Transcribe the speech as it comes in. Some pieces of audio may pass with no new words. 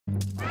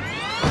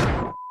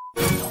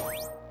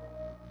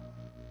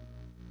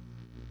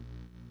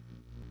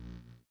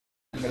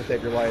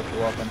Save your life.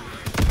 You're welcome.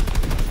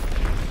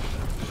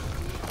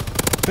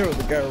 There was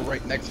a guy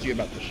right next to you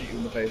about to shoot you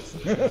in the face.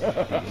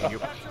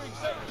 Yep.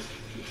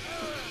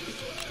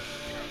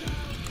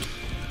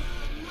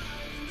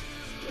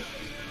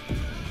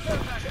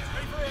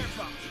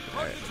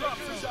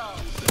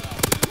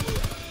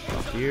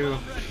 Fuck you.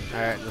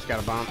 Alright, just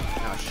got a bomb.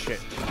 Oh shit.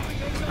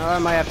 Oh, I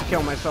might have to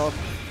kill myself.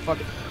 Fuck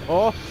it.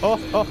 Oh,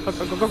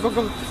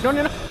 go.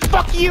 No.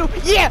 Fuck you!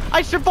 Yeah!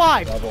 I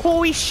survived!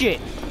 Holy shit!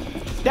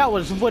 That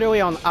was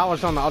literally on. I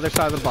was on the other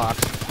side of the box.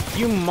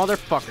 You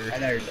motherfucker. I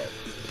know you're dead.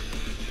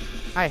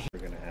 I hate.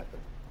 Gonna happen.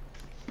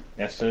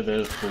 Yes, it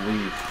is.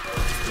 Believe.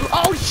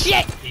 Oh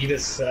shit! Eat a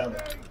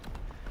salmon.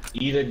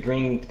 Eat a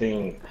green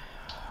thing.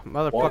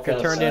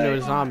 Motherfucker turned into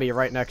a zombie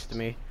right next to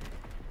me.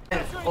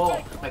 Oh,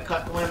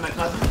 when my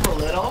cousins were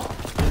little,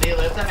 when they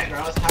lived at my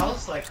grandma's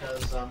house, like,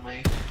 cause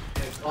they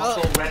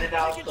also rented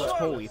out the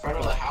front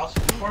of the house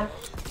before.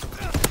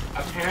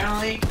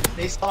 Apparently,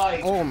 they saw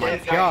a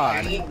dead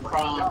guy hanging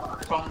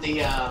from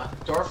the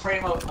door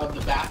frame of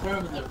the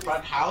bathroom in the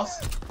front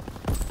house.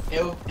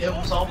 It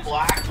was all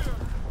black,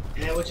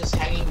 and it was just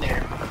hanging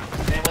there.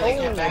 And when they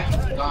came back, it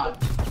was gone.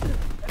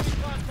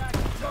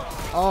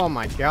 Oh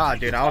my god,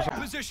 dude! I was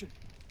on position.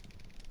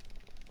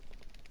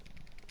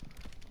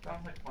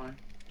 Sounds like fun.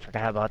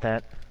 Forgot about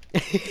that.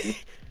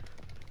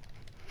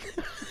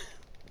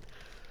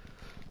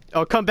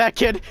 Oh, come back,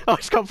 kid! Oh,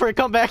 just come for it,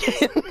 come back!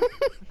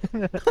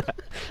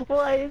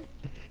 What?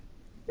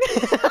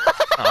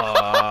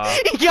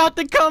 He got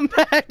the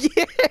comeback,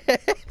 yeah!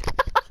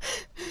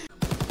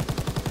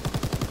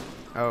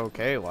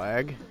 Okay,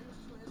 lag.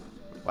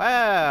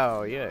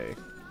 Wow, yay.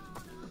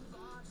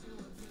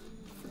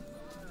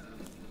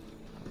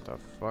 What the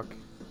fuck?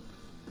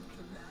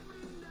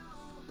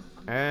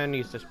 And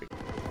needs to speak.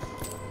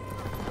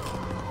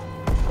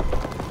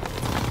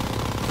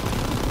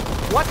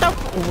 What the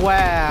f-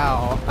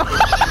 wow!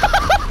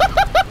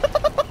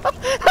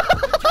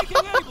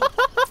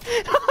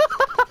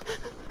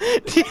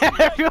 Yeah,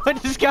 everyone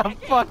just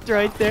got fucked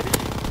right there.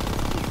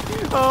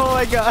 Oh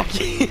my god,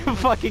 you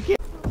fucking kid.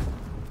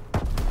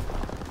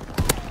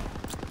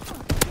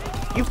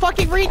 You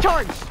fucking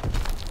retards!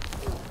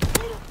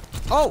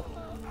 Oh!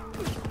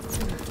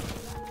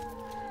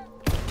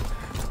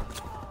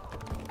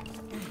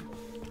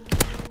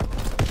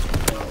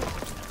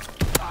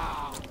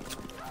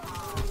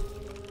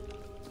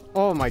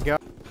 Oh my god.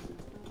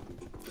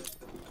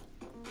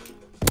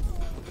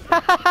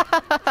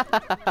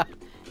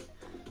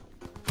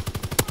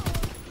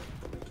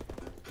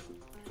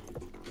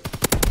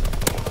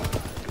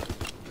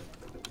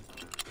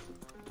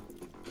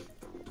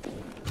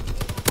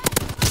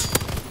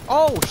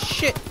 Oh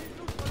shit!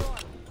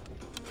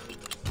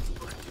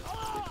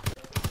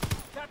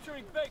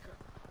 Capturing Baker.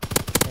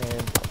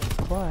 And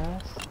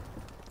class.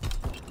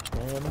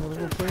 And I'm gonna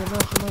go play a match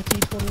on my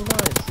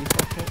T29. See if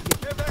I can't get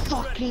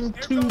fucking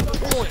 2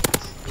 points.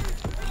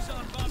 He's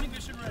on bombing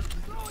mission ready.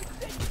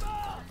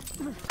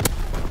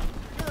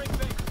 Securing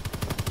Baker.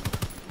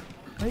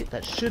 Wait,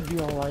 that should be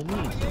all I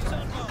need.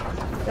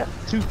 Yep,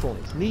 2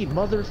 points. Need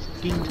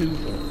motherfucking 2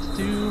 points.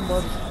 2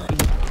 motherfucking.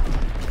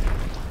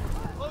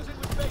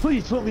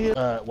 Please put me in.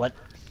 What?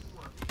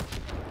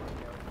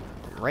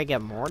 Rigor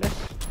mortis?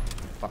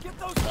 Fuck.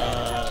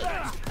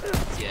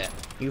 Yeah.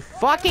 You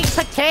fucking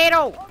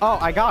potato! Oh,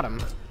 I got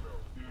him.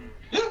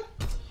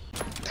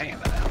 Damn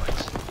it,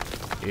 Alex.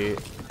 Yeah.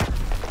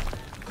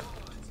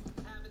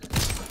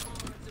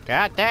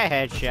 Got that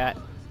headshot.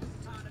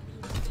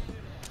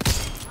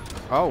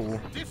 Oh.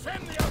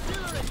 Defend the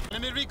artillery.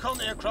 Enemy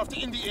recon aircraft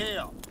in the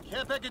air.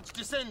 Care package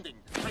descending.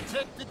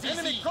 Protect the DC.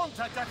 Enemy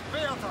contact at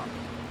Bertha.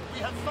 We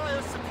have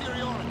fire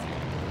superiority.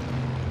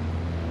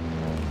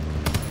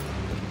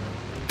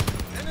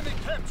 Enemy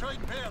capturing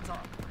Bertha.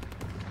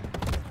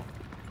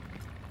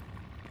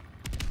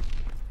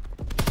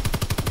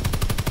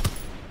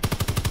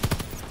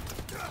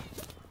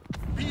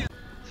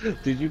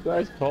 Did you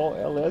guys call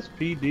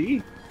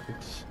LSPD?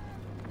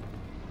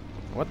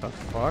 What the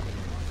fuck?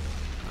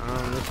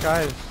 This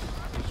guy's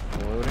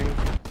exploding.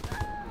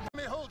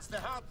 Enemy holds the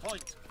hard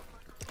point.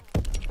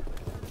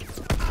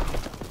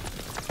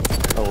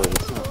 Oh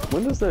wait,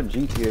 when does that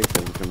GTA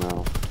thing come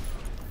out?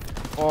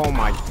 Oh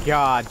my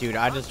god, dude,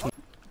 I just...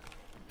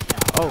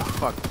 Oh,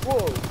 fuck.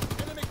 Whoa.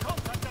 Enemy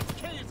contact at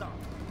Kaiser.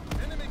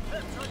 Enemy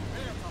capturing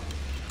Bertha.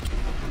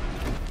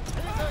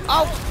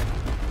 Oh!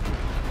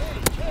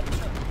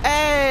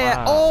 Hey!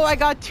 Wow. Oh, I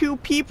got 2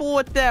 people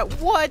with that.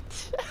 What?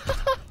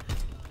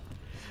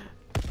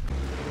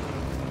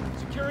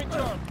 Securing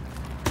John.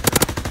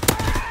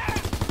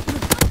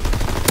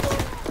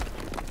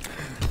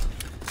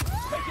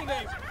 Taking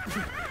aim.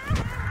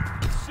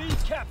 C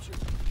captured.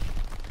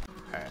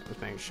 Alright, the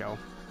thing show.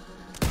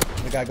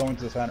 The guy going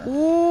to the center.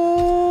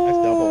 Ooh! That's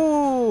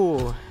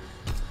double.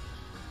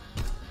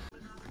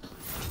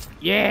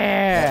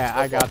 Yeah!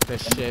 I got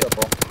this shit.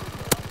 Double.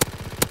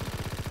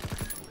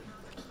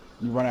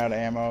 You run out of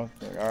ammo.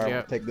 Alright,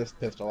 Yep. take this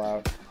pistol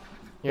out.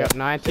 Yep,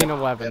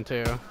 1911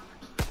 too.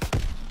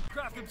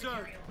 Craft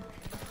observed.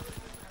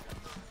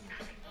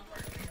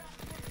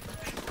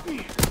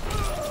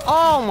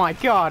 Oh my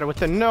god, with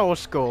the no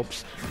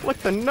scopes.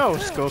 With the no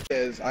scopes.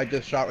 I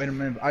just shot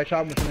him. I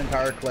shot him with an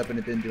entire clip and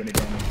it didn't do any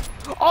damage.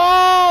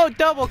 Oh,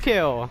 double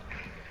kill.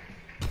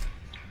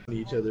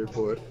 Each other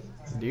for it.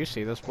 Do you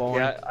see this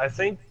bowling? Yeah, I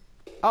think.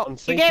 Oh,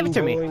 you gave it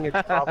to me.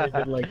 It's probably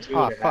been like 2.5.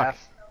 Oh, fuck.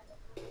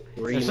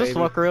 3 Does this maybe.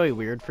 look really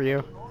weird for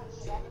you?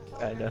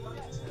 Kinda.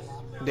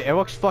 It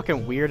looks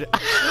fucking weird.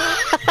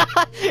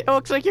 It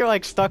looks like you're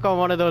like stuck on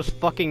one of those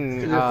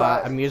fucking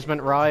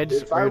amusement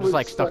rides where you're just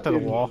like stuck to the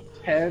wall.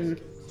 10,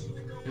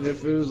 and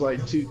if it was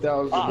like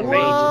 2000.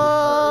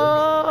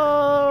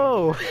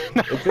 Whoa!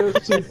 If it was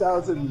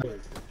 2000.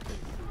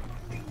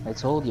 I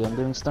told you, I'm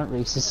doing stunt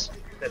races.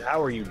 Then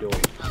how are you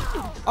doing?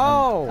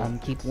 Oh! I'm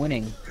keep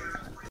winning.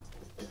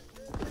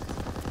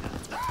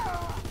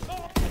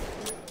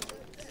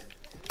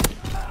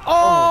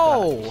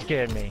 Oh!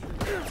 Scared me.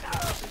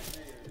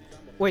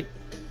 Wait,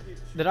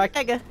 did I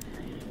take a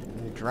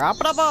drop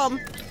a bomb?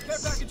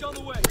 Package on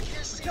the way.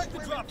 Protect the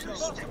drop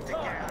zone.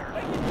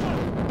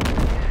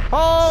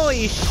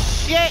 Holy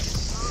shit!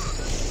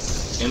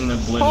 In the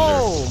blender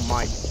Oh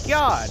my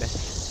god!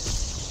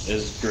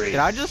 is great Did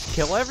I just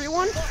kill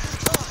everyone?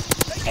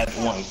 at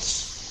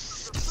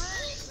once.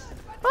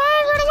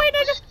 Ah, run away,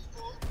 nigga!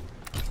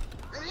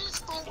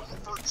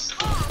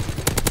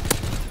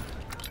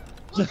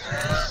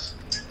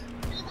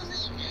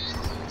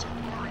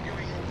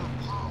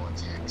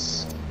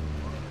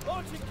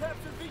 Launching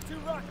capture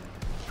V2 rocket.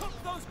 Cook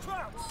those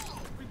traps.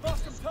 We bought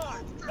some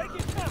time. Make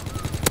it count.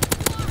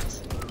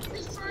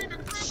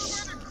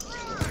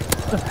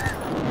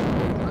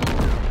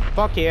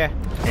 Fuck yeah.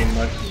 Hey,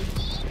 Mike.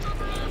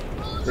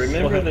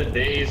 Remember the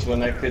days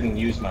when I couldn't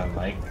use my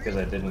mic because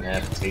I didn't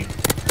have tape?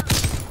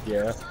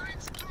 Yeah.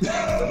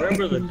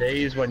 Remember the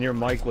days when your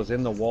mic was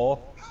in the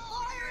wall?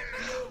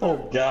 Oh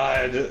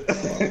God.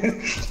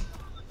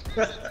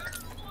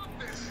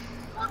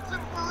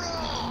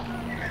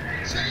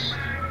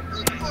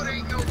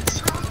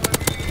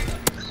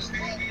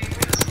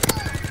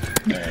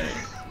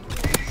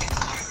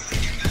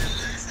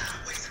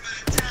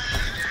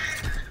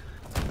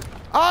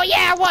 Oh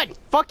yeah, what?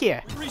 Fuck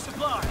yeah.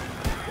 Resupply.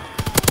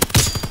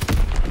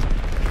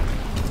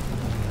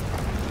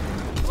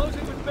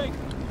 Closing with Baker.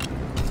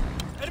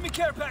 Enemy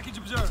care package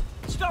observed.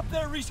 Stop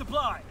their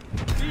resupply.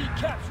 B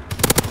captured.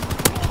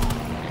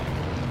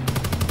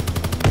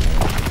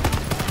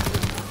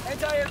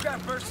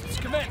 Anti-aircraft bursts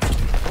commence.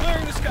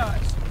 Clearing the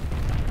skies.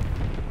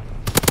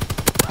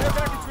 Air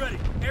package ready.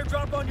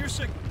 Airdrop on your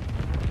signal.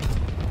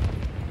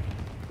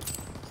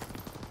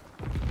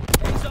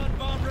 Azon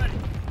bomb ready.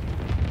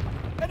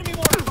 Enemy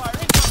mortar fire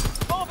incoming.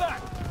 Fall back.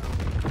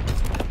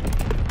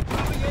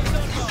 Dropping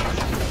Azon bomb.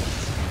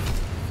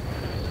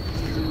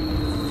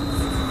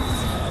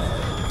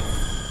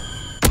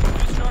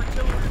 Use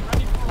artillery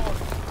ready for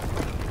order.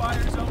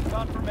 Fire zone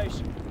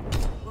confirmation.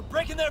 We're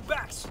breaking their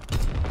backs.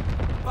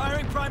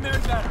 Firing primary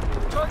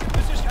battery. Target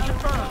position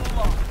confirmed.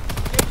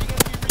 Engaging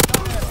enemy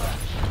recon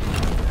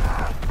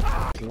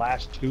aircraft.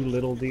 Last 2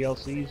 little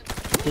DLCs?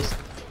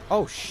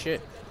 Oh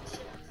shit.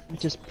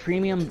 Just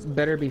premium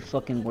better be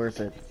fucking worth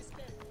it.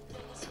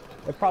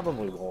 It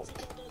probably won't.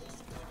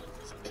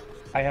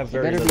 I have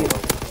very better little.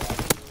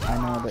 I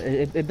know, but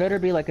it better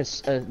be like a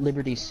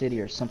Liberty City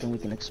or something we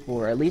can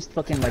explore. At least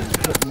fucking like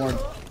put more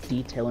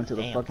detail into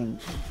the fucking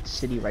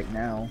city right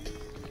now.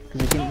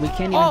 Cause we can't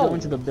even go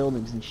into the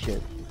buildings and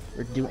shit.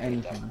 Or do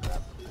anything.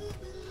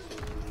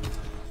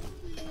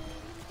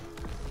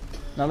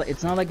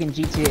 It's not like in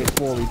GTA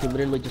 4 where you can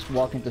literally just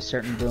walk into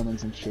certain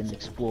buildings and shit and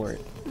explore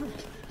it.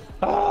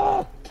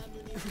 Ah!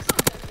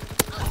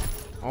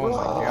 Oh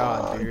my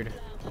god, dude.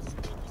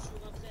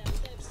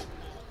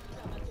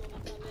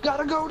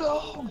 Gotta go to.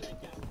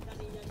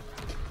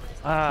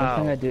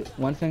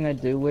 One thing I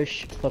do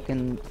wish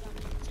fucking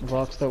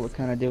Rockstar would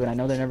kind of do, and I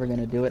know they're never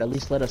gonna do it. At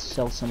least let us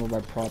sell some of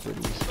our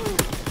properties.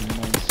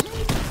 Nice.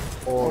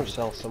 Or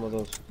sell some of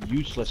those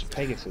useless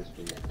Pegasus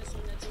for you.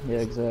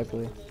 Yeah,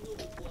 exactly.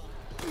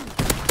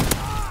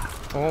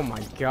 Oh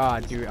my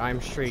god, dude, I'm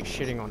straight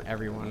shitting on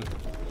everyone.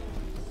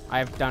 I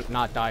have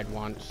not died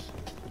once.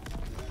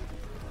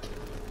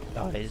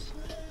 Dies.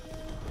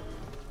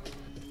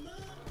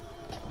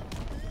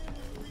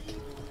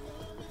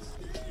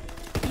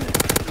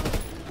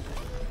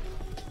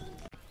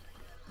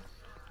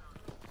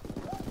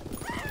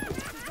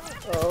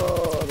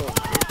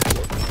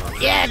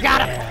 Yeah,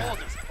 got him!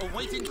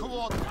 Awaiting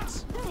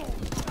coordinates.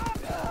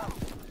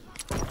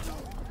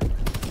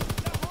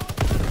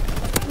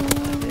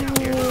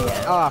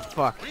 Oh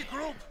fuck.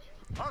 Regroup.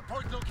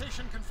 Hardpoint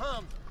location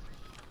confirmed.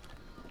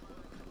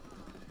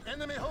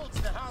 Enemy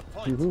holds the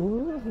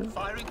hardpoint.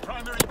 Firing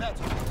primary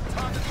battery.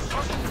 Target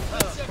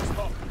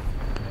confirmed.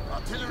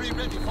 Artillery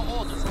ready for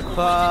orders.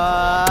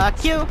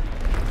 Fuck you!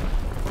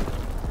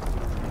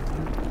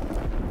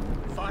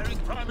 Firing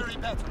primary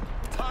battery.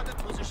 Target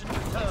position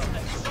confirmed.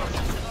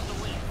 Explosion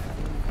underway.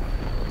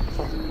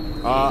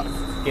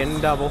 Getting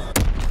double.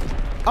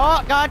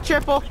 Oh, got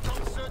triple!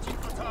 Recon searching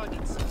for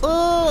targets.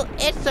 Ooh,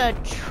 it's a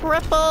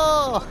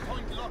triple!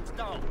 Point locked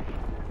down.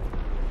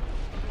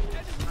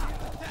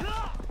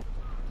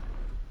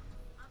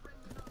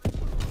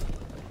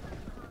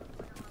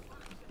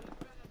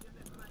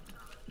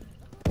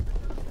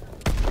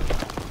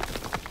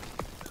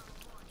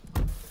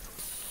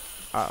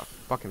 Ah,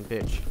 fucking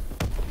bitch.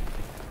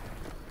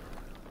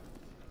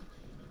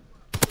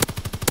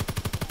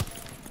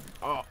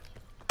 Oh.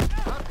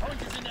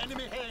 Hardpoint is in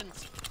enemy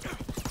hands.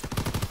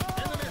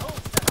 Enemy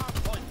holds the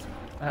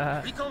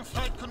hardpoint. Recon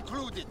flight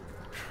concluded.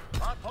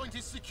 Hardpoint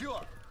is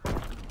secure.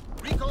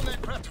 Recon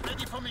aircraft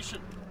ready for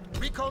mission.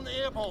 Recon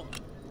airborne.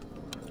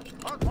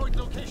 Hardpoint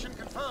location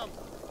confirmed.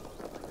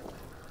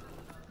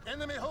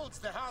 Enemy holds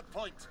the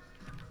hardpoint.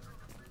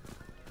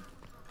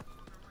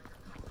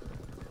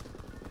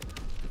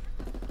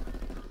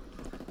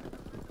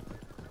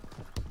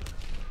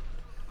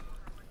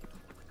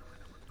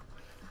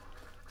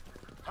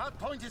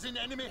 Hardpoint is in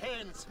enemy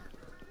hands.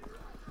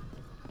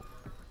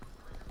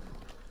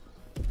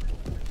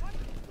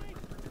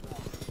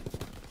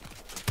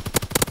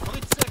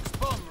 Blitz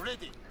bomb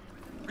ready.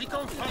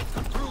 Recon flight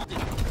concluded.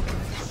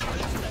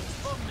 Blitz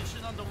bomb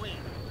mission underway.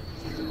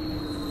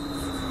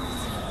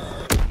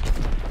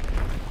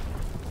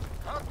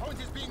 Hardpoint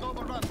is being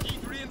overrun.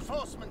 Need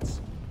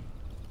reinforcements.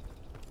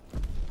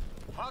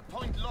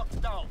 Hardpoint locked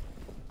down.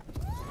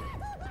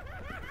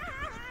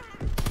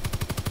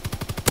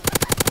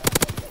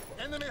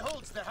 Enemy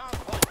holds the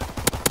hardpoint.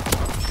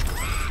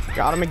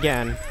 Got him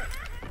again.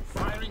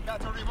 Firing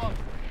battery 1.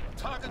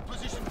 Target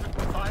position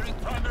firing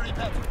primary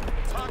battery.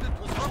 Target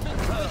was dropping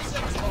first.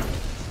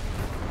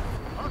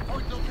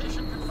 Hardpoint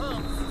location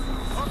confirmed.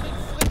 Dropping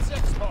Flint's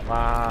X-bomb.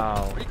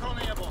 Wow. Recon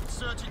airborne.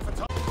 Searching for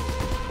target.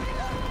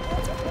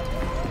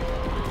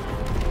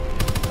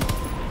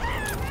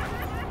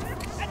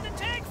 At the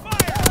tank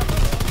fire!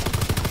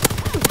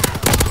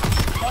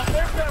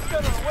 Aircraft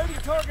gunner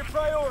awaiting target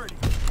priority.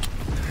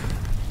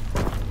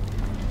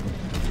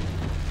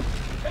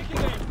 Taking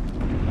aim.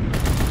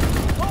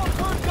 All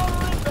third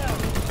gunner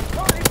inbound.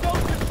 Target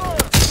zone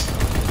confirmed.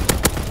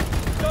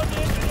 Gun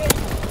engine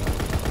able.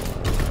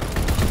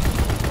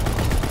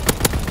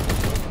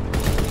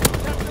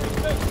 Capturing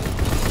base.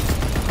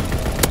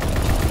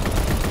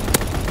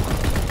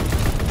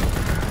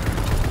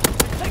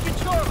 Taking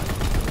Charlie.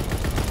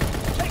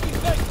 Taking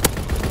base.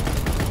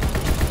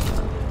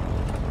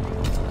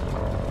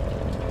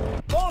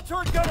 All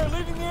turret gunner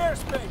leaving the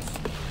airspace.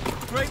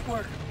 Great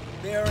work.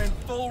 They are in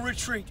full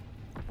retreat.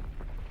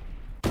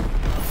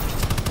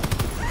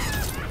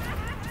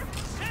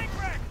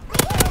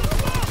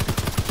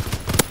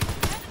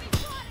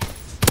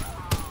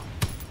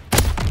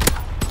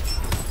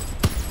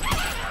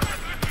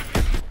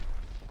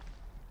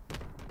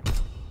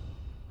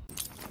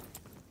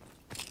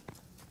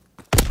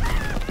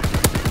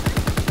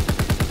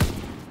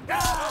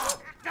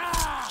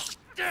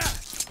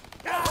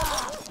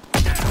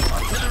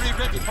 Artillery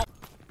ready for.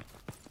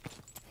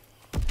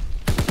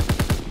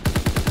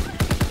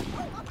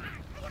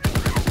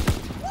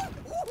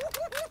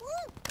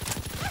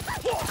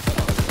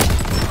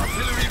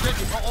 Artillery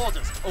ready for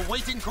orders.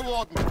 Awaiting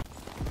coordinates.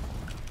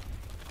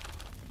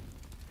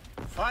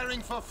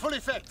 Firing for full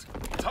effect.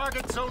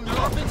 Target zone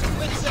locked into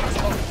Flint's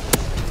X-bomb.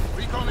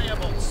 Recon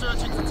airborne.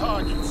 Searching for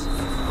targets.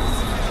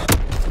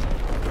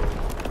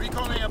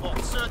 Recon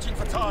airborne. Searching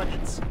for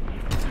targets.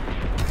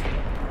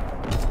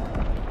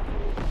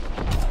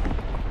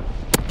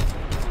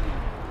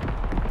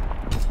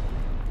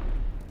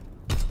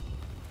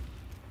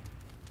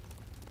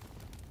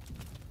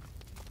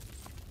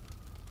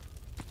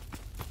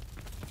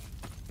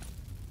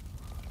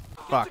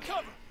 Fuck.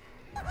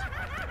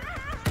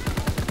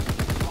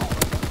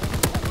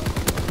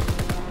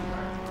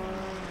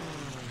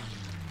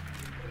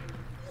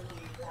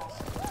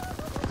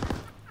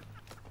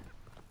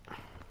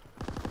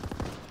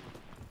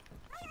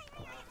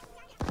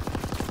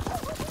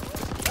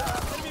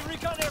 Enemy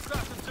recon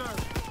aircraft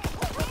observed.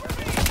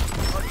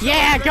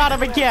 Yeah, I got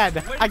him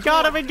again. I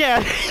got him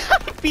again.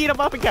 Beat him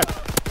up again.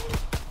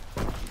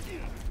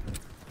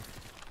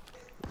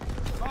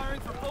 Firing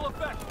for full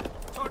effect.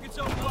 Target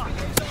zone blocked.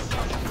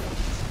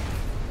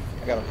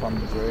 I got a fun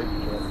Missouri.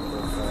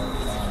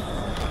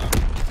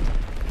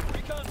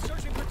 Recon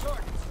searching for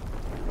targets.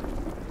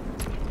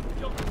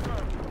 Kill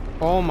confirmed.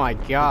 Oh my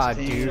god,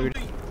 dude.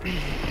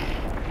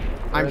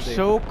 I'm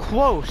so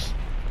close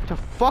to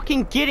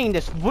fucking getting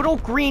this little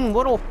green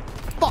little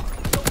fuck.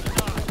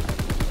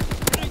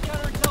 Enemy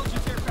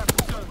counterintelligence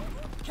aircraft observed.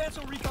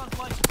 Cancel recon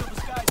flights until the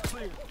sky is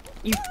clear.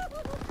 You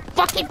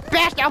fucking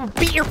bastard! I will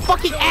beat your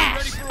fucking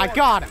ass! I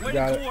got him.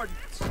 Got it.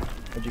 Coordinates.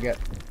 What'd you get?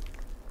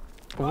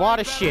 A lot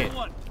of shit.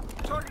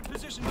 Target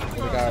position What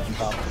you got up on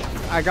top?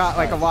 I got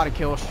like a lot of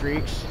kill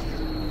streaks.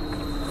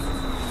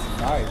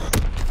 Nice.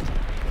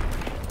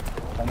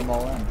 Send them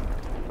all in.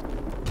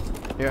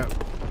 Yeah.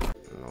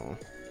 No.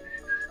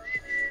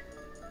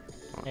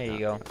 There you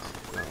go.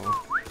 No.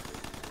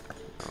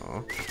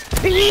 No.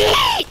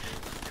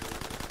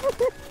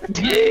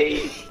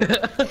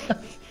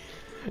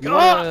 You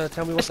wanna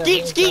tell me what that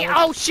Skeet, is, skeet! Alex?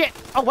 Oh shit!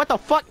 Oh, what the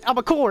fuck? I'm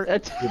a core. You're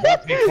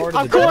about to be part of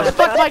I'm the cool as dirt.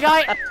 fuck, my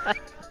guy.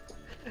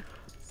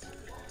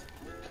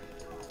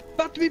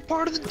 About to be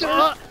part of the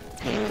dirt.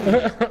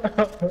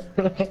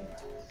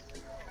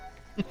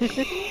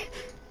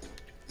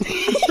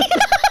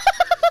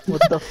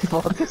 What the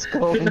fuck is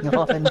going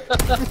on?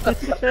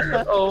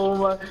 Oh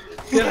my.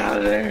 Get out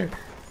of there!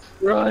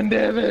 Run,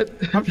 damn it!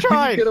 I'm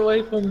trying! Get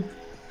away from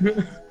me!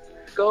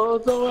 Go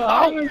somewhere!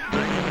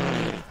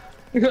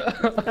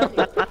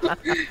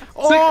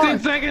 Oh. 16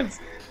 seconds!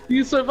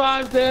 You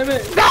survived, damn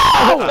it!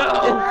 No!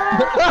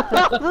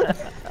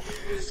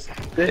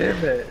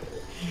 Damn it!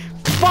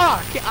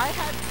 Fuck! I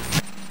had